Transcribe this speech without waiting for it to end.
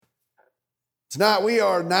Tonight we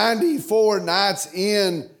are 94 nights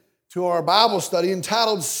in to our Bible study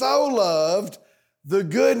entitled, So Loved, the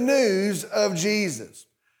Good News of Jesus.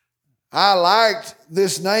 I liked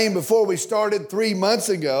this name before we started 3 months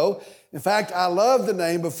ago. In fact, I loved the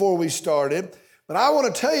name before we started. But I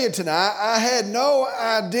want to tell you tonight, I had no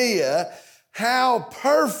idea how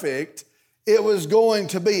perfect it was going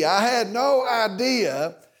to be. I had no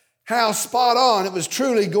idea how spot on it was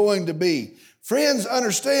truly going to be. Friends,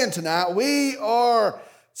 understand tonight, we are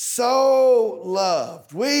so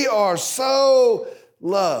loved. We are so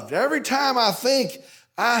loved. Every time I think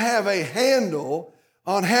I have a handle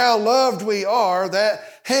on how loved we are,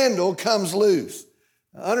 that handle comes loose.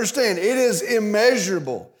 Understand, it is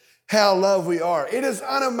immeasurable how loved we are. It is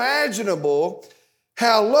unimaginable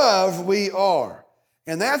how loved we are.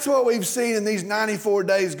 And that's what we've seen in these 94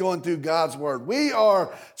 days going through God's Word. We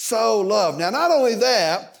are so loved. Now, not only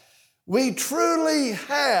that, we truly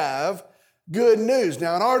have good news.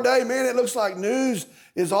 Now, in our day, man, it looks like news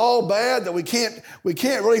is all bad, that we can't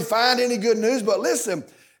really find any good news. But listen,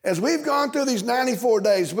 as we've gone through these 94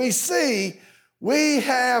 days, we see we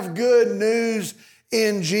have good news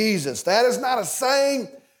in Jesus. That is not a saying.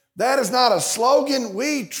 That is not a slogan.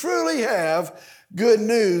 We truly have good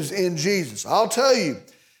news in Jesus. I'll tell you,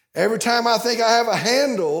 every time I think I have a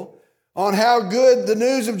handle on how good the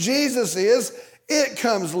news of Jesus is, it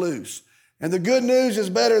comes loose. And the good news is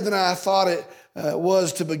better than I thought it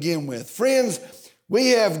was to begin with. Friends, we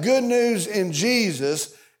have good news in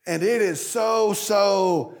Jesus, and it is so,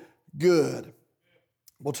 so good.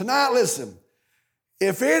 Well, tonight, listen,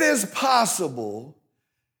 if it is possible,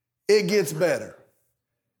 it gets better.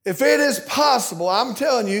 If it is possible, I'm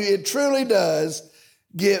telling you, it truly does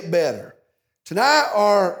get better. Tonight,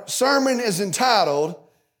 our sermon is entitled,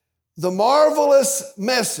 The Marvelous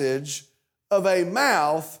Message of a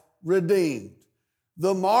Mouth Redeemed.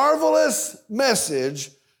 The marvelous message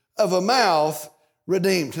of a mouth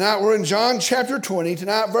redeemed. Tonight we're in John chapter 20,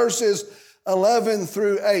 tonight verses 11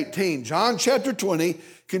 through 18. John chapter 20,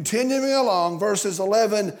 continuing along, verses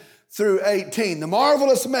 11 through 18. The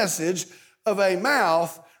marvelous message of a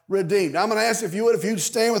mouth redeemed. I'm going to ask if you'd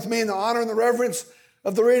stand with me in the honor and the reverence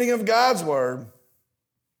of the reading of God's Word.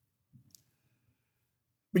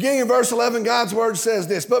 Beginning in verse 11, God's Word says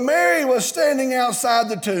this, But Mary was standing outside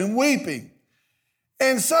the tomb weeping.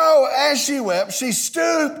 And so as she wept, she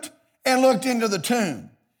stooped and looked into the tomb.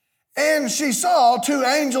 And she saw two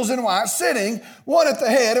angels in white sitting, one at the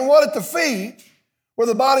head and one at the feet, where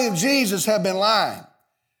the body of Jesus had been lying.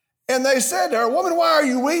 And they said to her, Woman, why are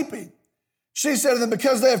you weeping? She said to them,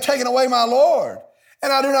 Because they have taken away my Lord,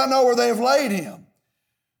 and I do not know where they have laid him.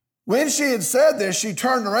 When she had said this, she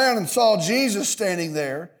turned around and saw Jesus standing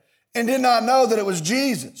there and did not know that it was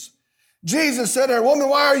Jesus. Jesus said to her, Woman,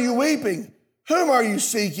 why are you weeping? Whom are you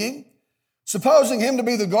seeking? Supposing him to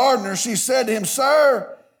be the gardener, she said to him,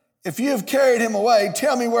 Sir, if you have carried him away,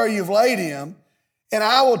 tell me where you've laid him, and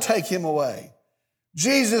I will take him away.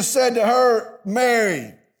 Jesus said to her,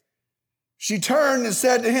 Mary. She turned and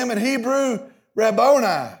said to him in Hebrew,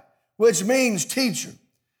 Rabboni, which means teacher.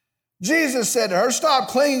 Jesus said to her, Stop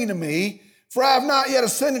clinging to me, for I have not yet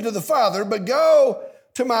ascended to the Father, but go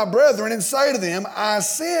to my brethren and say to them, I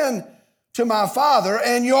ascend to my Father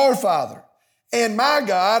and your Father, and my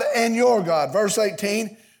God and your God. Verse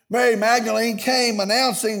 18, Mary Magdalene came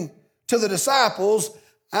announcing to the disciples,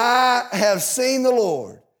 I have seen the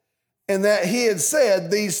Lord, and that he had said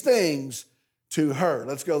these things to her.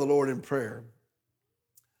 Let's go to the Lord in prayer.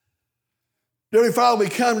 Dear Father, we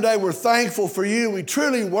come today, we're thankful for you. We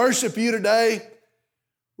truly worship you today.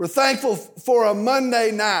 We're thankful for a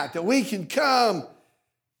Monday night that we can come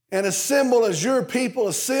and assemble as your people,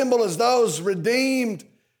 assemble as those redeemed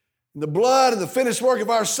in the blood and the finished work of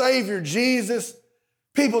our Savior, Jesus.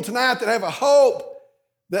 People tonight that have a hope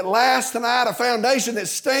that lasts tonight, a foundation that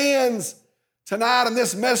stands tonight in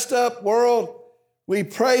this messed up world. We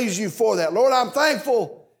praise you for that. Lord, I'm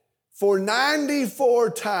thankful for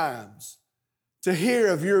 94 times to hear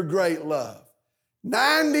of your great love.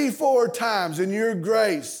 94 times in your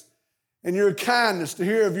grace and your kindness to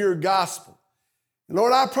hear of your gospel. And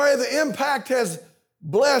Lord, I pray the impact has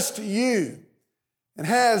blessed you and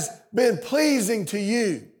has been pleasing to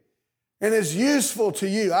you and is useful to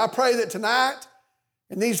you. I pray that tonight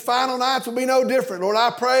and these final nights will be no different. Lord, I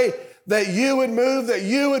pray that you would move, that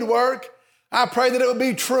you would work. I pray that it would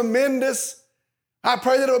be tremendous. I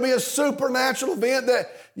pray that it would be a supernatural event, that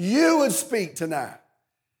you would speak tonight.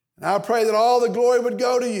 And I pray that all the glory would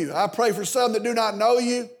go to you. I pray for some that do not know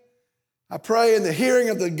you. I pray in the hearing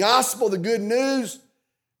of the gospel, the good news,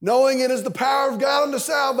 knowing it is the power of God unto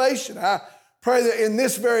salvation. I pray that in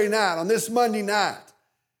this very night, on this Monday night,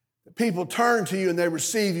 people turn to you and they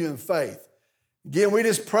receive you in faith. Again, we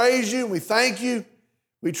just praise you and we thank you.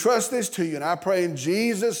 We trust this to you, and I pray in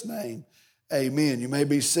Jesus' name, amen. You may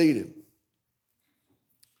be seated.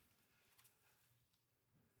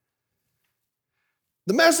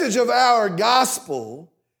 The message of our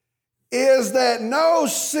gospel is that no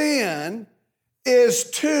sin is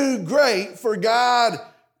too great for God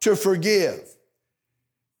to forgive.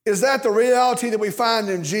 Is that the reality that we find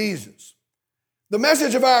in Jesus? The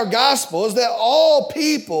message of our gospel is that all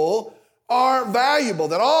people are valuable,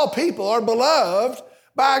 that all people are beloved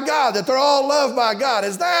by God, that they're all loved by God.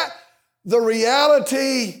 Is that the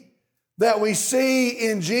reality that we see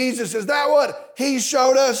in Jesus? Is that what he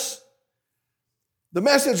showed us? The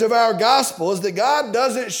message of our gospel is that God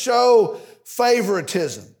doesn't show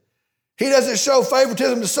favoritism. He doesn't show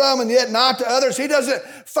favoritism to some and yet not to others. He doesn't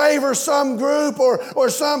favor some group or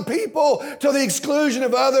some people to the exclusion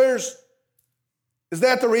of others. Is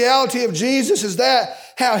that the reality of Jesus? Is that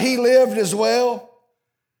how he lived as well?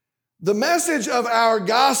 The message of our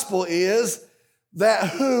gospel is that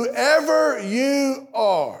whoever you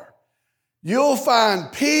are, you'll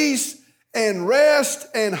find peace and rest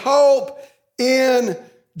and hope in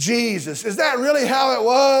Jesus. Is that really how it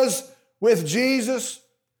was with Jesus?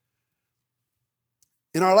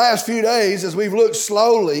 In our last few days, as we've looked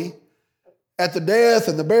slowly at the death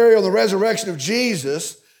and the burial and the resurrection of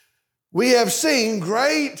Jesus, we have seen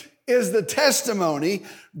great is the testimony,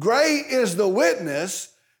 great is the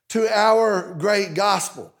witness to our great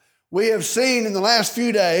gospel. We have seen in the last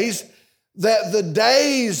few days that the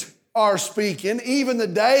days are speaking, even the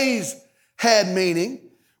days had meaning.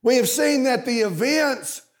 We have seen that the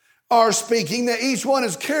events are speaking, that each one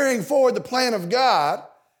is carrying forward the plan of God.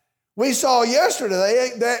 We saw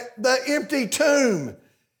yesterday that the empty tomb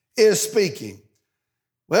is speaking.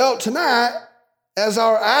 Well, tonight, as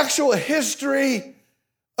our actual history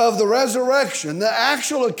of the resurrection, the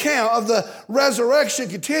actual account of the resurrection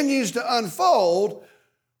continues to unfold,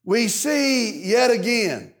 we see yet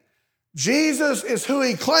again, Jesus is who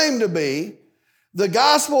he claimed to be, the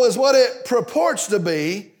gospel is what it purports to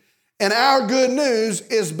be, and our good news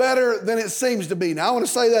is better than it seems to be. Now, I want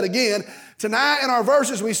to say that again. Tonight in our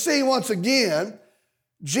verses, we see once again,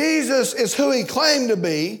 Jesus is who he claimed to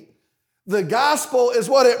be, the gospel is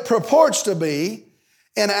what it purports to be,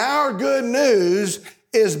 and our good news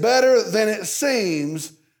is better than it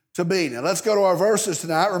seems to be. Now, let's go to our verses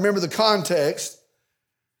tonight. Remember the context.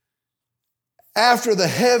 After the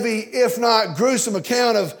heavy, if not gruesome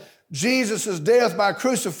account of Jesus' death by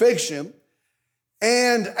crucifixion,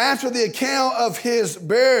 and after the account of his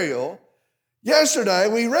burial, yesterday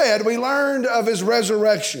we learned of his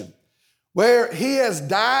resurrection, where he has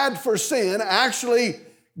died for sin, actually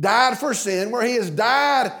died for sin, where he has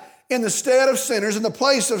died in the stead of sinners, in the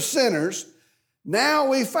place of sinners. Now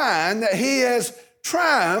we find that he has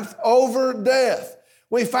triumphed over death.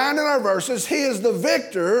 We find in our verses, he is the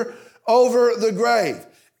victor over the grave.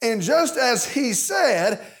 And just as he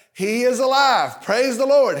said, he is alive. Praise the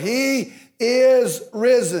Lord. He is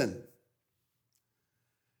risen.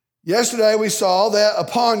 Yesterday we saw that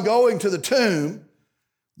upon going to the tomb,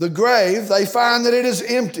 the grave, they find that it is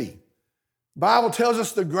empty. The Bible tells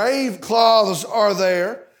us the grave cloths are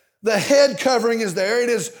there. The head covering is there. It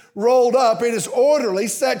is rolled up. It is orderly,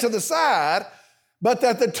 set to the side, but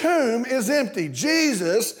that the tomb is empty.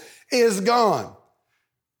 Jesus is gone.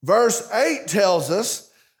 Verse 8 tells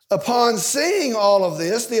us, upon seeing all of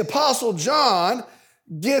this, the Apostle John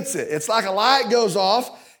gets it. It's like a light goes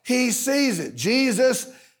off. He sees it.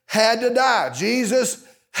 Jesus had to die. Jesus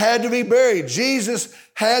had to be buried. Jesus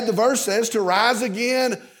had, the verse says, to rise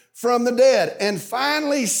again from the dead. And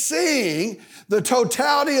finally seeing the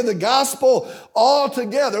totality of the gospel all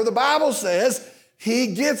together, the Bible says he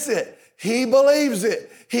gets it. He believes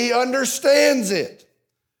it. He understands it.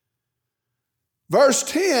 Verse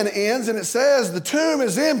 10 ends and it says, the tomb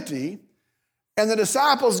is empty and the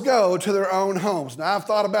disciples go to their own homes. Now, I've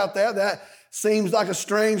thought about that. That seems like a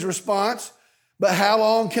strange response, but how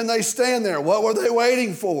long can they stand there? What were they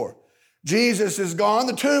waiting for? Jesus is gone.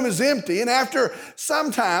 The tomb is empty. And after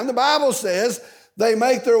some time, the Bible says they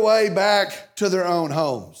make their way back to their own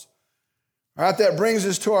homes. All right, that brings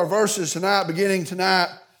us to our verses tonight, beginning tonight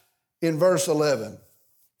in verse 11.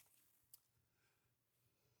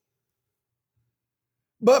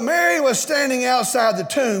 But Mary was standing outside the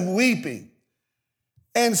tomb weeping.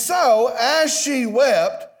 And so, as she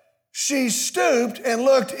wept, she stooped and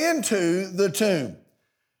looked into the tomb.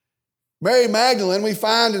 Mary Magdalene, we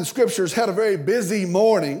find in scriptures, had a very busy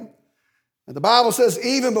morning. And the Bible says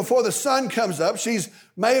even before the sun comes up, she's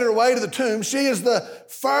made her way to the tomb. She is the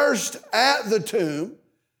first at the tomb.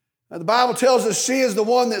 The Bible tells us she is the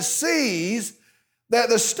one that sees that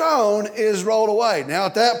the stone is rolled away. Now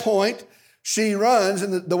at that point, she runs,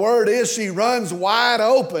 and the word is she runs wide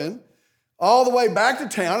open all the way back to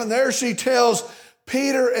town, and there she tells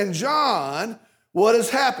Peter and John what has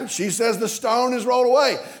happened. She says the stone is rolled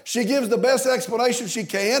away. She gives the best explanation she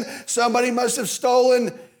can. Somebody must have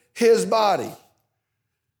stolen his body.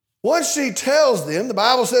 Once she tells them, the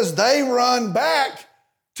Bible says they run back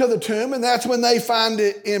to the tomb, and that's when they find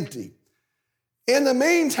it empty. In the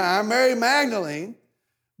meantime, Mary Magdalene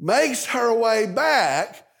makes her way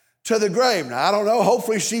back to the grave. Now, I don't know,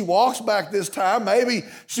 hopefully she walks back this time. Maybe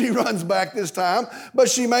she runs back this time, but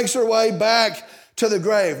she makes her way back to the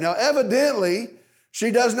grave. Now, evidently,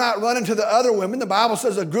 she does not run into the other women. The Bible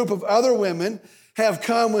says a group of other women have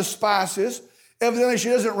come with spices. Evidently, she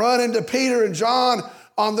doesn't run into Peter and John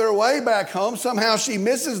on their way back home. Somehow she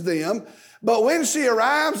misses them. But when she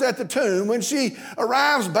arrives at the tomb, when she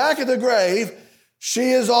arrives back at the grave,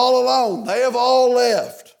 she is all alone. They have all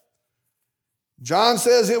left. John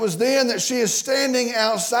says it was then that she is standing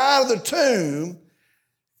outside of the tomb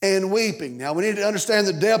and weeping. Now, we need to understand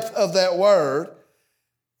the depth of that word.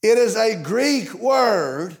 It is a Greek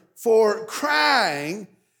word for crying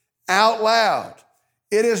out loud.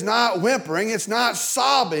 It is not whimpering. It's not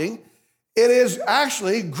sobbing. It is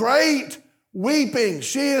actually great weeping.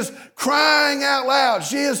 She is crying out loud.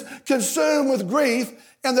 She is consumed with grief,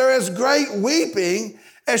 and there is great weeping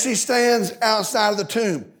as she stands outside of the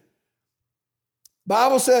tomb.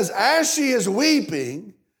 Bible says, as she is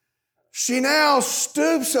weeping, she now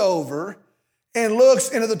stoops over and looks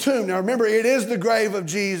into the tomb. Now remember, it is the grave of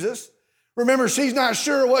Jesus. Remember, she's not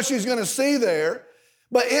sure what she's going to see there,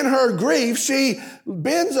 but in her grief, she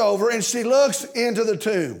bends over and she looks into the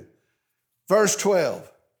tomb. Verse 12.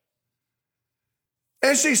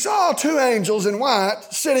 And she saw two angels in white,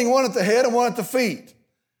 sitting one at the head and one at the feet,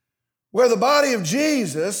 where the body of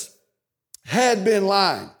Jesus had been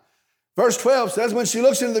lying. Verse 12 says, when she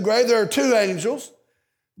looks into the grave, there are two angels.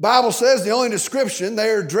 Bible says the only description, they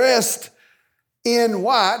are dressed in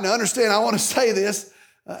white. Now understand, I want to say this.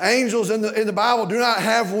 Angels in the Bible do not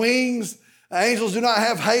have wings. Angels do not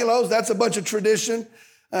have halos. That's a bunch of tradition.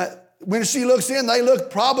 When she looks in, they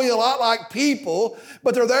look probably a lot like people,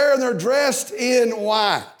 but they're there and they're dressed in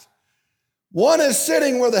white. One is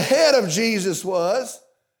sitting where the head of Jesus was,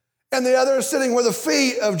 and the other is sitting where the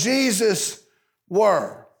feet of Jesus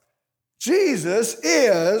were. Jesus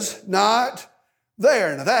is not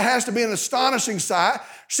there. Now that has to be an astonishing sight.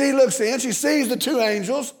 She looks in, she sees the two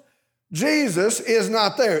angels. Jesus is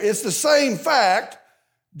not there. It's the same fact.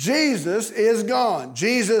 Jesus is gone.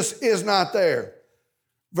 Jesus is not there.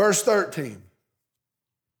 Verse 13.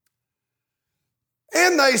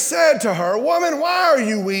 And they said to her, woman, why are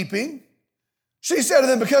you weeping? She said to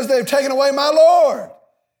them, because they've taken away my Lord,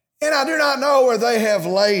 and I do not know where they have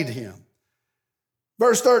laid him.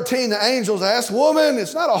 Verse 13, the angels asked, woman,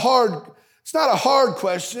 it's not a hard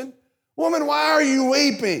question. Woman, why are you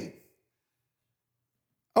weeping?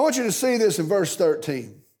 I want you to see this in verse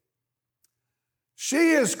 13.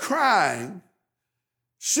 She is crying.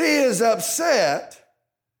 She is upset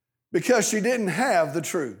because she didn't have the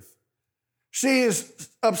truth. She is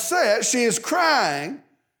upset. She is crying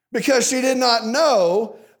because she did not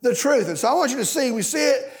know the truth. And so I want you to see, we see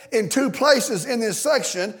it in two places in this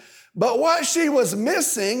section. But what she was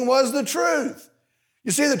missing was the truth.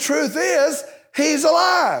 You see, the truth is he's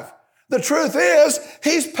alive. The truth is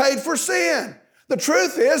he's paid for sin. The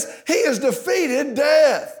truth is he has defeated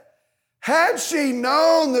death. Had she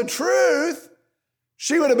known the truth,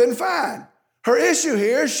 she would have been fine. Her issue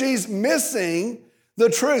here, she's missing the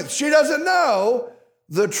truth. She doesn't know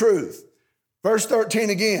the truth. Verse 13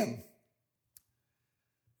 again.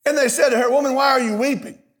 And they said to her, woman, why are you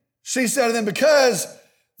weeping? She said to them, because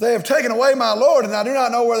they have taken away my Lord, and I do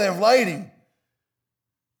not know where they have laid him.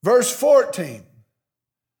 Verse 14.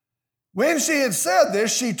 When she had said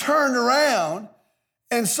this, she turned around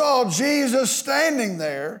and saw Jesus standing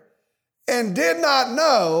there and did not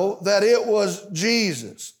know that it was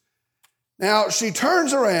Jesus. Now, she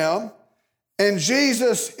turns around and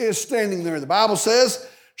Jesus is standing there. The Bible says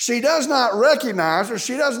she does not recognize or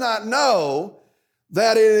she does not know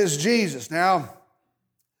that it is Jesus. Now,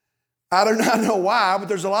 I do not know why, but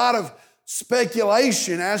there's a lot of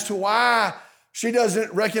speculation as to why she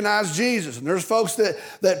doesn't recognize Jesus. And there's folks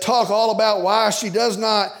that talk all about why she does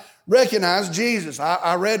not recognize Jesus.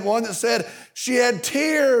 I read one that said she had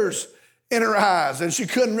tears in her eyes and she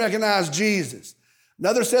couldn't recognize Jesus.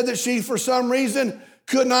 Another said that she, for some reason,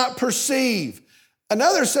 could not perceive.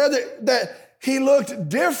 Another said that he looked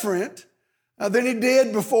different than he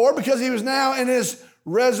did before because he was now in his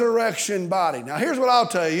resurrection body. Now, here's what I'll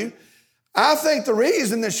tell you. I think the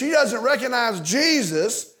reason that she doesn't recognize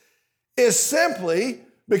Jesus is simply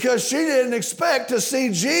because she didn't expect to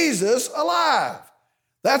see Jesus alive.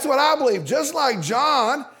 That's what I believe. Just like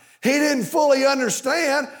John, he didn't fully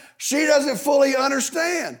understand. She doesn't fully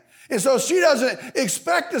understand. And so she doesn't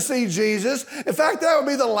expect to see Jesus. In fact, that would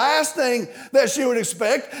be the last thing that she would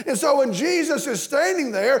expect. And so when Jesus is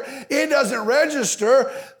standing there, it doesn't register,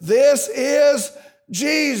 this is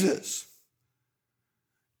Jesus.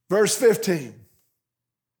 Verse 15.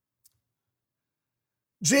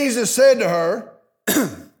 Jesus said to her,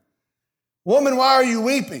 "Woman, why are you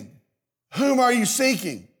weeping? Whom are you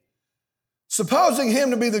seeking?" Supposing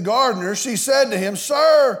him to be the gardener, she said to him,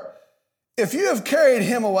 "Sir, if you have carried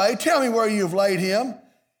him away, tell me where you have laid him,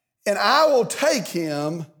 and I will take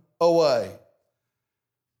him away."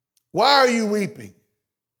 Why are you weeping?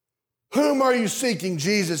 Whom are you seeking?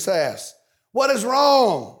 Jesus asked. What is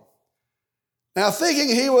wrong? Now, thinking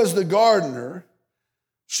he was the gardener,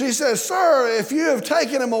 she says, "Sir, if you have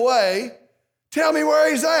taken him away, tell me where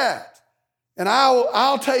he's at, and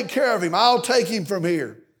I'll take care of him. I'll take him from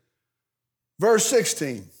here." Verse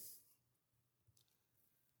 16.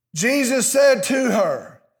 Jesus said to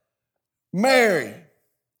her, "Mary."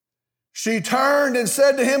 She turned and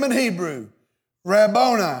said to him in Hebrew,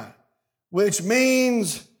 "Rabboni," which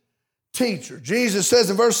means teacher. Jesus says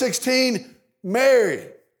in verse 16, Mary.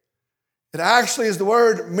 It actually is the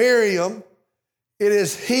word Miriam. It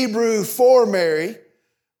is Hebrew for Mary.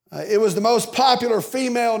 It was the most popular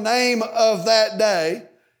female name of that day.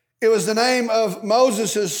 It was the name of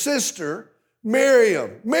Moses' sister,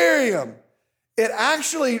 Miriam. Miriam. It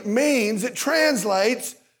actually means, it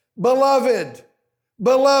translates, beloved.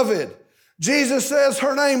 Beloved. Jesus says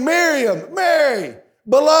her name, Miriam, Mary,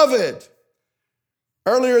 beloved.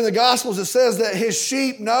 Earlier in the Gospels, it says that his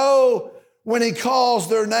sheep know when he calls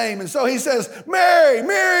their name. And so he says, Mary,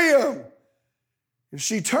 Miriam. And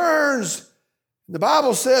she turns, the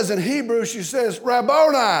Bible says in Hebrew, she says,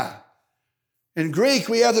 Rabboni. In Greek,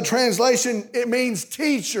 we have the translation, it means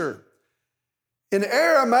teacher. In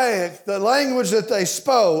Aramaic, the language that they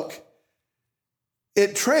spoke,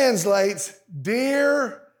 it translates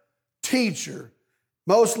dear teacher.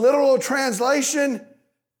 Most literal translation,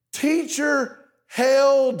 teacher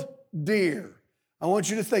held dear. I want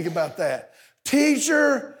you to think about that.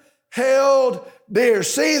 Teacher held dear.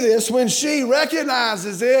 See this, when she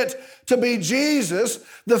recognizes it to be Jesus,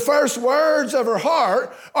 the first words of her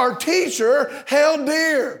heart are teacher held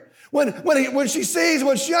dear. When she sees,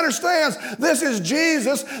 when she understands this is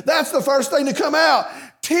Jesus, that's the first thing to come out.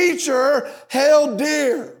 Teacher held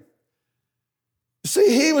dear.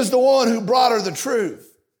 See, he was the one who brought her the truth.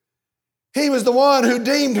 He was the one who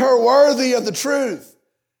deemed her worthy of the truth.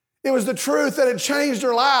 It was the truth that had changed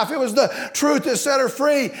her life. It was the truth that set her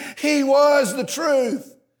free. He was the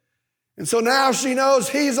truth. And so now she knows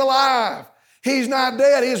he's alive. He's not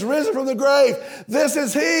dead. He's risen from the grave. This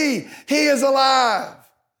is he. He is alive.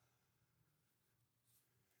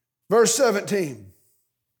 Verse 17.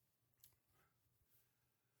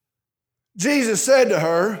 Jesus said to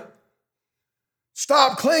her,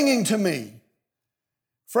 stop clinging to me,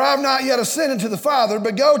 for I have not yet ascended to the Father,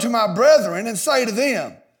 but go to my brethren and say to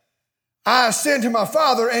them, I ascend to my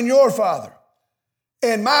Father and your Father,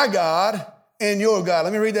 and my God and your God.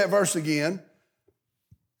 Let me read that verse again.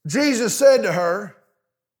 Jesus said to her,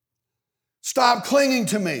 stop clinging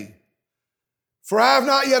to me, for I have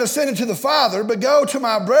not yet ascended to the Father, but go to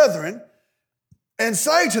my brethren and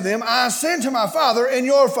say to them, I ascend to my Father and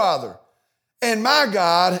your Father, and my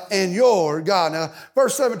God and your God. Now,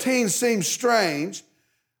 verse 17 seems strange.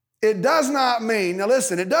 It does not mean, now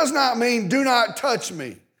listen, it does not mean do not touch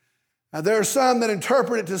me. Now, there are some that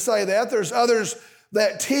interpret it to say that. There's others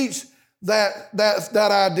that teach that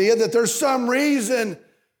idea, that there's some reason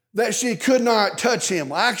that she could not touch him.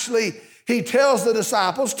 Well, actually, he tells the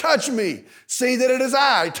disciples, touch me, see that it is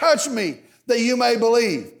I, touch me, that you may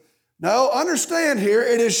believe. No, understand here,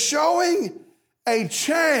 it is showing a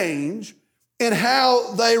change in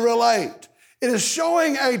how they relate. It is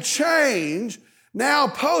showing a change now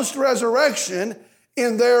post-resurrection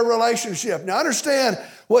in their relationship. Now understand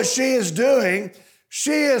what she is doing.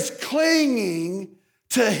 She is clinging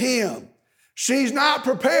to him. She's not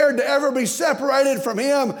prepared to ever be separated from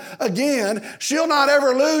him again. She'll not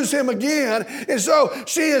ever lose him again. And so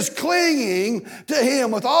she is clinging to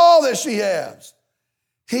him with all that she has.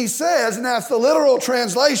 He says, and that's the literal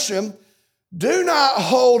translation, do not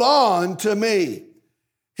hold on to me.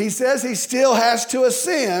 He says he still has to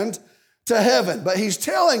ascend to heaven, but he's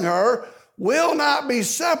telling her, will not be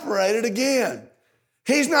separated again.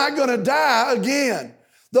 He's not going to die again.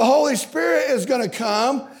 The Holy Spirit is going to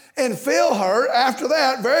come and fill her. After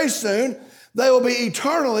that, very soon, they will be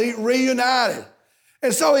eternally reunited.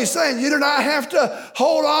 And so he's saying, you do not have to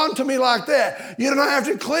hold on to me like that. You do not have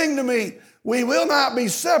to cling to me. We will not be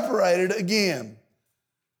separated again.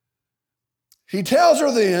 He tells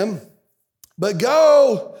her then, but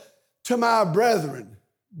go to my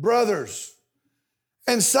brothers,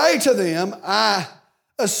 and say to them, I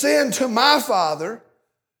ascend to my Father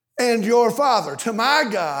and your Father, to my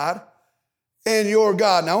God and your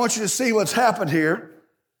God. Now I want you to see what's happened here.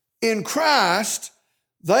 In Christ,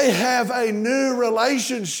 they have a new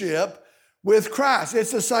relationship with Christ.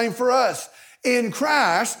 It's the same for us. In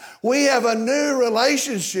Christ, we have a new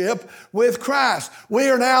relationship with Christ. We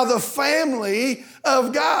are now the family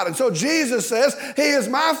of God. And so Jesus says, He is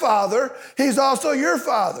my Father. He's also your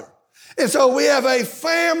Father. And so we have a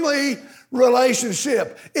family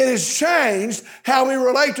relationship. It has changed how we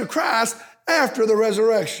relate to Christ after the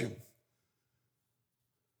resurrection.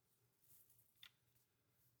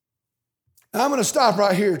 Now, I'm going to stop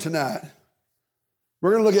right here tonight.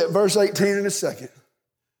 We're going to look at verse 18 in a second.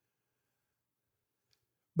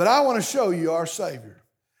 But I want to show you our Savior.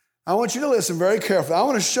 I want you to listen very carefully. I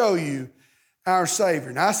want to show you our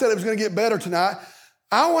Savior. Now, I said it was going to get better tonight.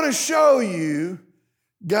 I want to show you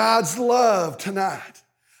God's love tonight.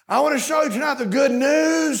 I want to show you tonight the good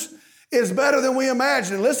news is better than we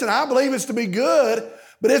imagine. And listen, I believe it's to be good,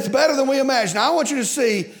 but it's better than we imagine. I want you to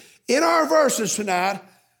see in our verses tonight,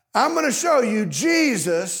 I'm going to show you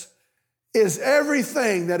Jesus is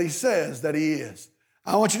everything that He says that He is.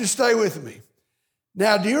 I want you to stay with me.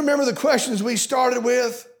 Now, do you remember the questions we started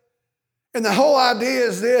with? And the whole idea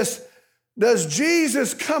is this: does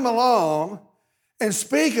Jesus come along and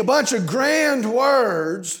speak a bunch of grand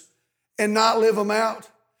words and not live them out?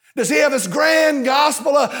 Does He have this grand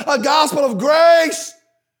gospel, a gospel of grace,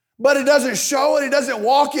 but He doesn't show it, He doesn't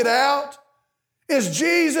walk it out? Is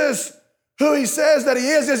Jesus who He says that He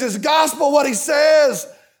is? Is His gospel what He says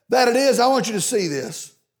that it is? I want you to see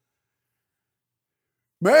this.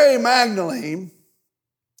 Mary Magdalene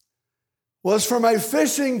was from a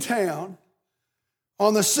fishing town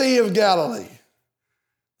on the Sea of Galilee.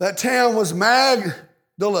 That town was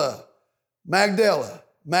Magdala.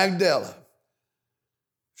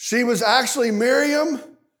 She was actually Miriam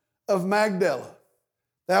of Magdala.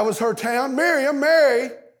 That was her town. Mary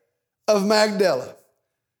of Magdala.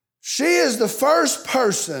 She is the first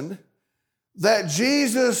person that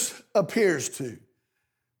Jesus appears to.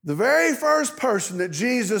 The very first person that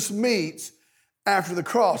Jesus meets after the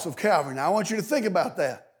cross of Calvary. Now, I want you to think about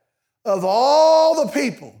that. Of all the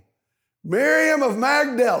people, Miriam of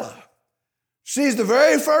Magdala, she's the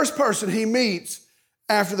very first person He meets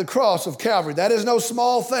after the cross of Calvary. That is no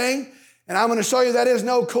small thing, and I'm going to show you that is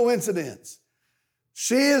no coincidence.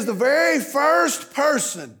 She is the very first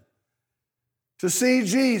person to see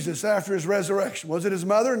Jesus after His resurrection. Was it His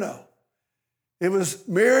mother? No. It was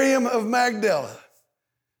Miriam of Magdala.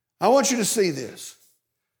 I want you to see this.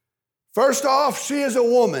 First off, she is a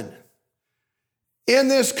woman. In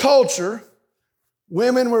this culture,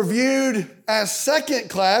 women were viewed as second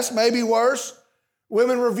class, maybe worse.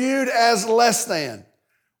 Women were viewed as less than.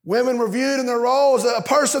 Women were viewed in their role as a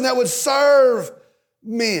person that would serve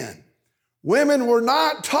men. Women were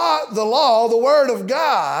not taught the law, the Word of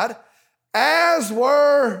God, as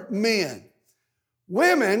were men.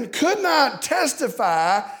 Women could not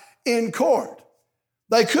testify in court.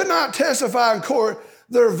 They could not testify in court.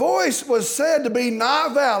 Their voice was said to be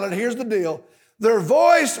not valid. Here's the deal. Their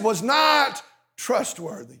voice was not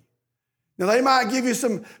trustworthy. Now, they might give you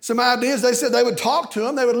some ideas. They said they would talk to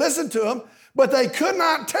them, they would listen to them, but they could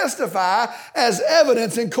not testify as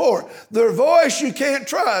evidence in court. Their voice, you can't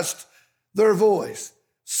trust their voice.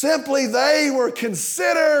 Simply, they were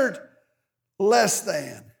considered less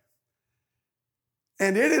than.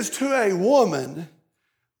 And it is to a woman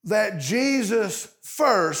that Jesus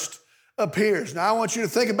first appears. Now, I want you to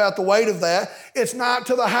think about the weight of that. It's not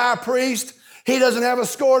to the high priest. He doesn't have a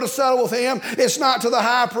score to settle with him. It's not to the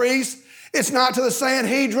high priest. It's not to the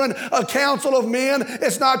Sanhedrin, a council of men.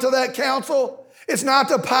 It's not to that council. It's not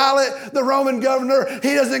to Pilate, the Roman governor.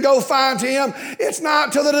 He doesn't go find him. It's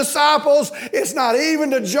not to the disciples. It's not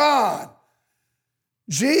even to John.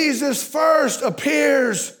 Jesus first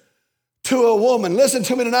appears to a woman. Listen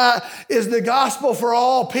to me tonight. Is the gospel for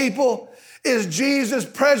all people? Is Jesus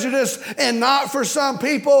prejudiced and not for some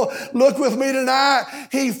people? Look with me tonight.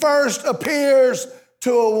 He first appears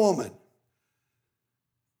to a woman.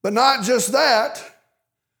 But not just that,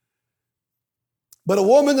 but a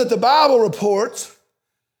woman that the Bible reports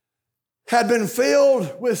had been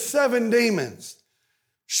filled with 7 demons.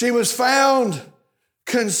 She was found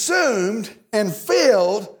consumed and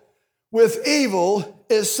filled with evil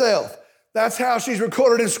itself. That's how she's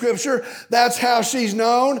recorded in Scripture. That's how she's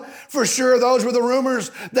known. For sure, those were the rumors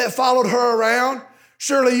that followed her around.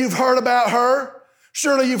 Surely you've heard about her.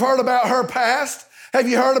 Surely you've heard about her past. Have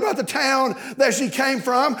you heard about the town that she came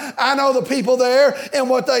from? I know the people there and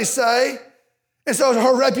what they say. And so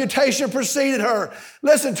her reputation preceded her.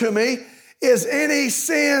 Listen to me. Is any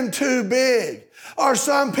sin too big? Are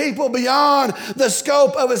some people beyond the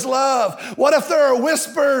scope of his love? What if there are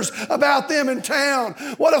whispers about them in town?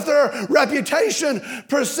 What if their reputation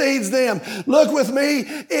precedes them? Look with me.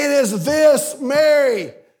 It is this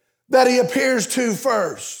Mary that he appears to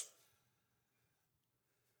first.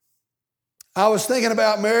 I was thinking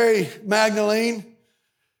about Mary Magdalene,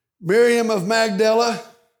 Miriam of Magdala.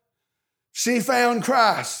 She found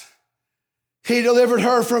Christ. He delivered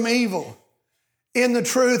her from evil. In the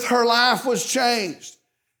truth, her life was changed.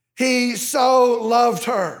 He so loved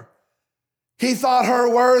her. He thought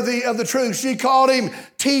her worthy of the truth. She called him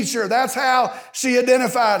teacher. That's how she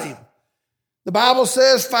identified him. The Bible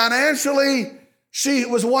says financially, she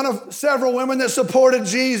was one of several women that supported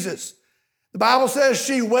Jesus. The Bible says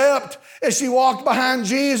she wept as she walked behind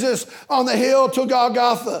Jesus on the hill to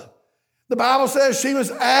Golgotha. The Bible says she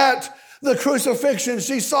was at the crucifixion.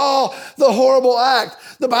 She saw the horrible act.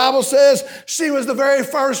 The Bible says she was the very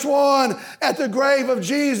first one at the grave of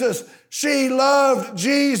Jesus. She loved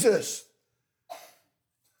Jesus.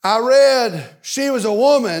 I read she was a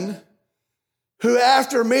woman who,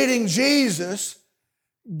 after meeting Jesus,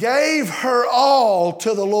 gave her all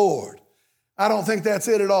to the Lord. I don't think that's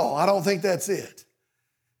it at all. I don't think that's it.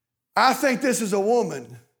 I think this is a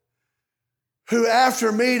woman who,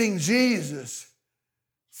 after meeting Jesus,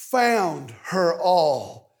 found her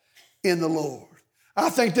all in the Lord. I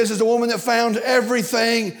think this is a woman that found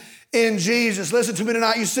everything in Jesus. Listen to me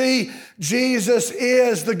tonight. You see, Jesus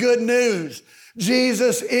is the good news.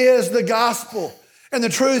 Jesus is the gospel. And the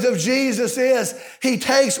truth of Jesus is he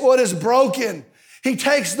takes what is broken. He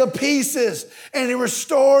takes the pieces and he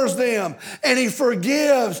restores them and he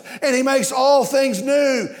forgives and he makes all things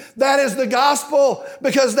new. That is the gospel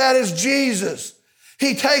because that is Jesus.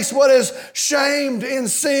 He takes what is shamed in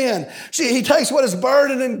sin. He takes what is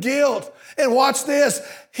burdened in guilt. And watch this.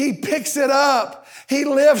 He picks it up. He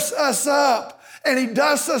lifts us up and he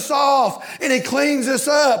dusts us off and he cleans us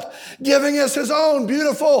up, giving us his own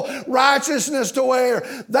beautiful righteousness to wear.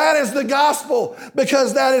 That is the gospel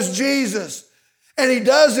because that is Jesus. And he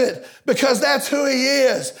does it because that's who he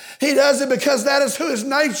is. He does it because that is who his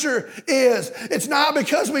nature is. It's not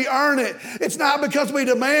because we earn it. It's not because we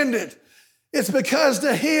demand it. It's because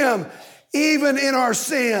to him, even in our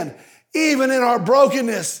sin, even in our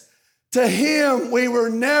brokenness, to him we were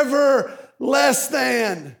never less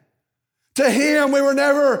than. To him we were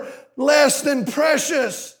never less than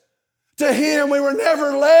precious. To him we were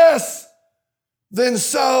never less than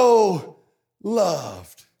so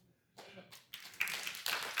loved.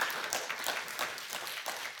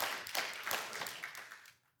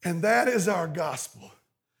 And that is our gospel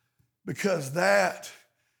because that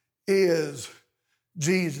is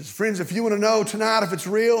Jesus. Friends, if you want to know tonight if it's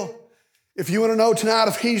real, if you want to know tonight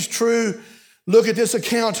if he's true, look at this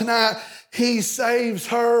account tonight. He saves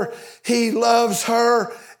her. He loves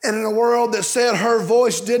her. And in a world that said her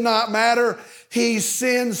voice did not matter, he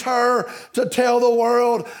sends her to tell the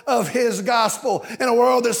world of his gospel. In a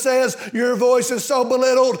world that says your voice is so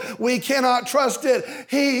belittled, we cannot trust it.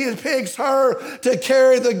 He picks her to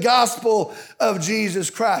carry the gospel of Jesus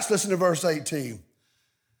Christ. Listen to verse 18.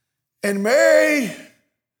 And Mary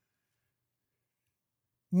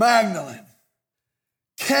Magdalene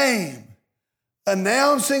came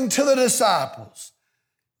announcing to the disciples,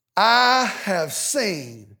 I have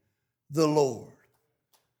seen the Lord.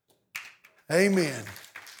 Amen.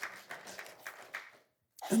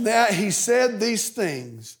 And that he said these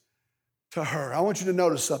things to her. I want you to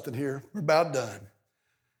notice something here. We're about done.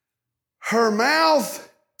 Her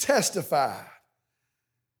mouth testified,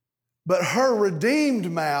 but her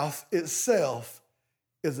redeemed mouth itself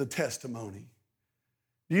is a testimony.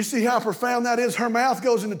 Do you see how profound that is? Her mouth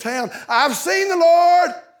goes into town. I've seen the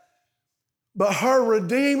Lord. But her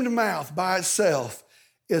redeemed mouth by itself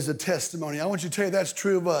is a testimony. I want you to tell you that's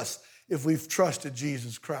true of us if we've trusted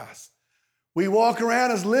Jesus Christ. We walk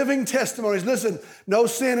around as living testimonies. Listen, no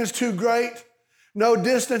sin is too great. No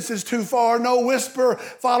distance is too far. No whisper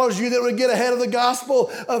follows you that would get ahead of the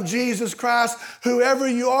gospel of Jesus Christ. Whoever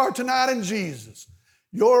you are tonight in Jesus,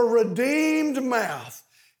 your redeemed mouth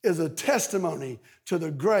is a testimony to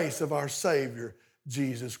the grace of our Savior,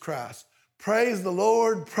 Jesus Christ. Praise the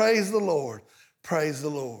Lord, praise the Lord, praise the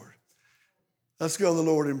Lord. Let's go to the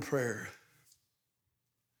Lord in prayer.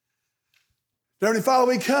 Heavenly Father,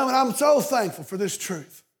 we come and I'm so thankful for this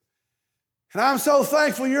truth. And I'm so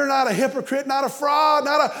thankful you're not a hypocrite, not a fraud,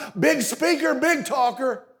 not a big speaker, big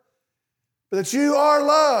talker, but that you are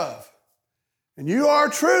love and you are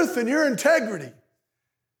truth and you're integrity.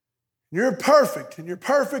 You're perfect, and you're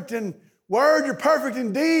perfect in word, you're perfect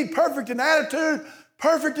in deed, perfect in attitude,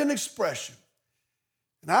 perfect in expression.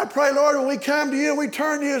 And I pray, Lord, when we come to you and we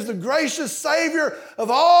turn to you as the gracious Savior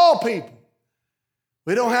of all people,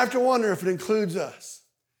 we don't have to wonder if it includes us.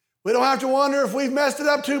 We don't have to wonder if we've messed it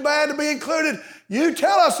up too bad to be included. You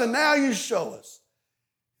tell us, and now you show us.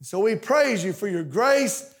 And so we praise you for your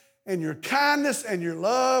grace and your kindness and your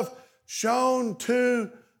love shown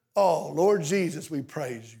to all. Lord Jesus, we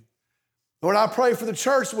praise you. Lord, I pray for the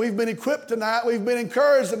church that we've been equipped tonight. We've been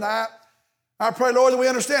encouraged tonight. I pray, Lord, that we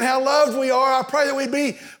understand how loved we are. I pray that we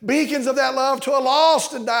be beacons of that love to a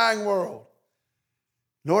lost and dying world.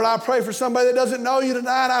 Lord, I pray for somebody that doesn't know you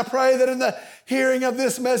tonight. I pray that in the hearing of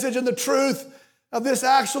this message and the truth of this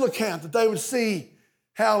actual account, that they would see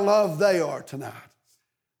how loved they are tonight.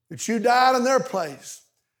 That you died in their place,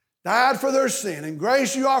 died for their sin, and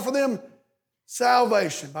grace you offer them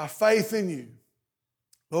salvation by faith in you.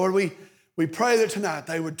 Lord, we pray that tonight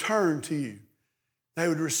they would turn to you. They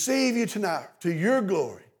would receive you tonight to your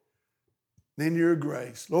glory and in your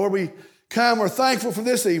grace. Lord, we're thankful for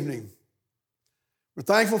this evening. We're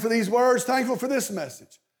thankful for these words, thankful for this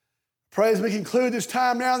message. Pray as we conclude this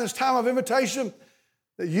time now, this time of invitation,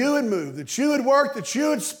 that you would move, that you would work, that you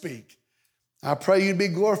would speak. I pray you'd be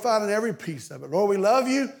glorified in every piece of it. Lord, we love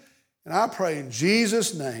you, and I pray in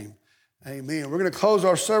Jesus' name, amen. We're going to close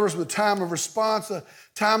our service with a time of response, a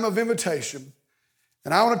time of invitation.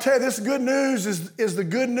 And I want to tell you, this good news is the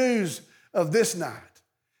good news of this night.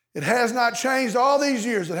 It has not changed all these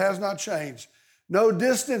years. It has not changed. No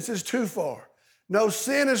distance is too far. No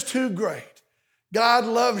sin is too great. God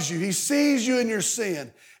loves you. He sees you in your sin.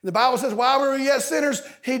 And the Bible says, while we were yet sinners,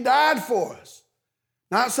 he died for us.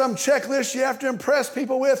 Not some checklist you have to impress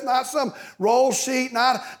people with, not some roll sheet,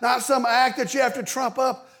 not some act that you have to trump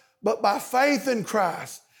up, but by faith in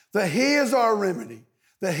Christ, that he is our remedy,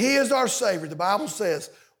 that he is our Savior. The Bible says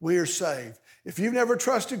we are saved. If you've never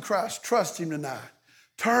trusted Christ, trust him tonight.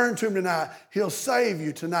 Turn to him tonight. He'll save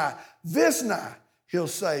you tonight. This night, he'll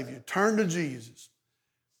save you. Turn to Jesus.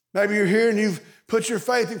 Maybe you're here and you've put your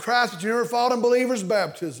faith in Christ, but you never followed in believer's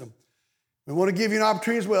baptism. We want to give you an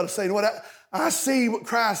opportunity as well to say, you know what, I see what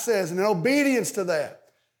Christ says, and in obedience to that,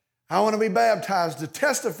 I want to be baptized to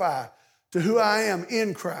testify to who I am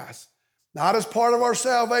in Christ. Not as part of our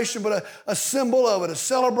salvation, but a symbol of it, a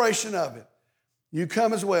celebration of it. You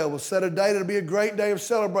come as well. We'll set a date. It'll be a great day of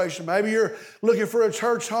celebration. Maybe you're looking for a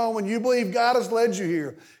church home and you believe God has led you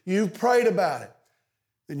here. You've prayed about it.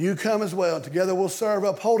 And you come as well. Together we'll serve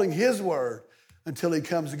upholding his word until he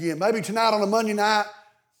comes again. Maybe tonight on a Monday night,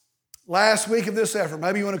 last week of this effort,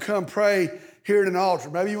 maybe you want to come pray here at an altar.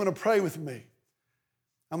 Maybe you want to pray with me.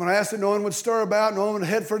 I'm going to ask that no one would stir about, no one would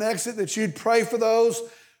head for an exit, that you'd pray for those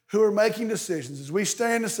who are making decisions. As we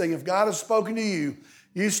stand to sing, if God has spoken to you,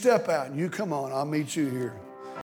 you step out and you come on. I'll meet you here.